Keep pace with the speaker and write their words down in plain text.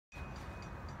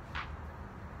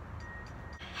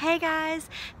Hey guys,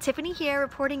 Tiffany here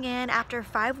reporting in after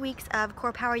 5 weeks of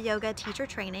Core Power Yoga teacher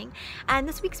training, and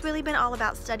this week's really been all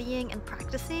about studying and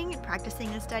practicing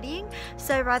and studying.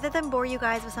 So rather than bore you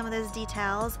guys with some of those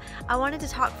details, I wanted to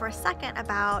talk for a second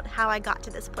about how I got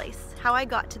to this place,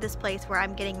 where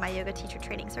I'm getting my yoga teacher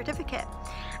training certificate.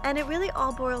 And it really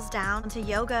all boils down to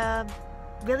yoga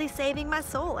really saving my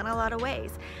soul in a lot of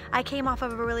ways. I came off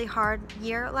of a really hard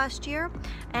year last year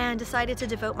and decided to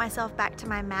devote myself back to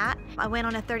my mat. I went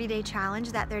on a 30-day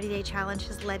challenge. That 30-day challenge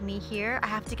has led me here. I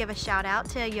have to give a shout out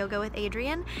to Yoga with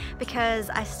Adrienne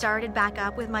because I started back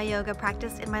up with my yoga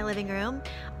practice in my living room,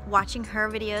 watching her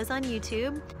videos on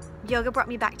YouTube. Yoga brought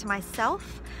me back to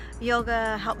myself.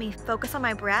 Yoga helped me focus on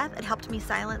my breath. It helped me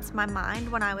silence my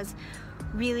mind when I was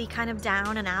really kind of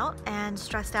down and out and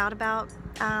stressed out about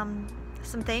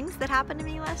some things that happened to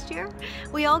me last year.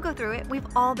 We all go through it. We've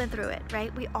all been through it,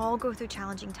 right? We all go through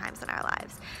challenging times in our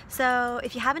lives. So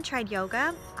if you haven't tried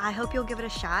yoga, I hope you'll give it a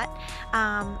shot.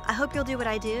 I hope you'll do what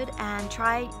I did and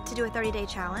try to do a 30-day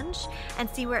challenge and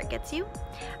see where it gets you.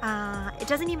 It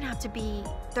doesn't even have to be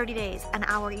 30 days, an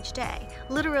hour each day.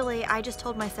 Literally, I just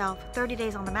told myself 30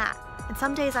 days on the mat. And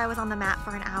some days I was on the mat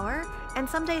for an hour, and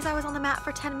some days I was on the mat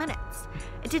for 10 minutes.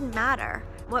 It didn't matter.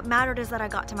 What mattered is that I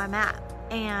got to my mat.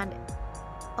 And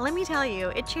let me tell you,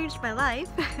 it changed my life.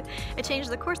 It changed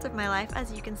the course of my life,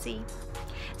 as you can see.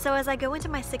 So as I go into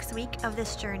my 6th week of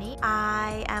this journey,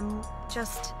 I am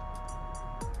just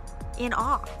in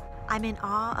awe. I'm in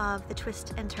awe of the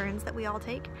twists and turns that we all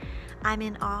take. I'm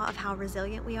in awe of how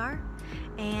resilient we are.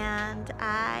 And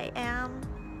I am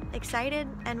excited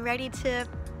and ready to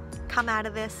come out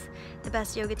of this the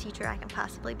best yoga teacher I can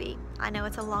possibly be. I know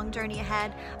it's a long journey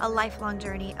ahead, a lifelong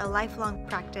journey, a lifelong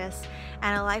practice,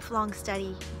 and a lifelong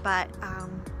study, but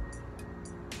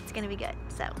it's gonna be good,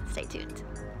 so stay tuned.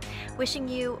 Wishing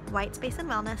you white space and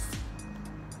wellness.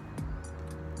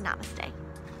 Namaste.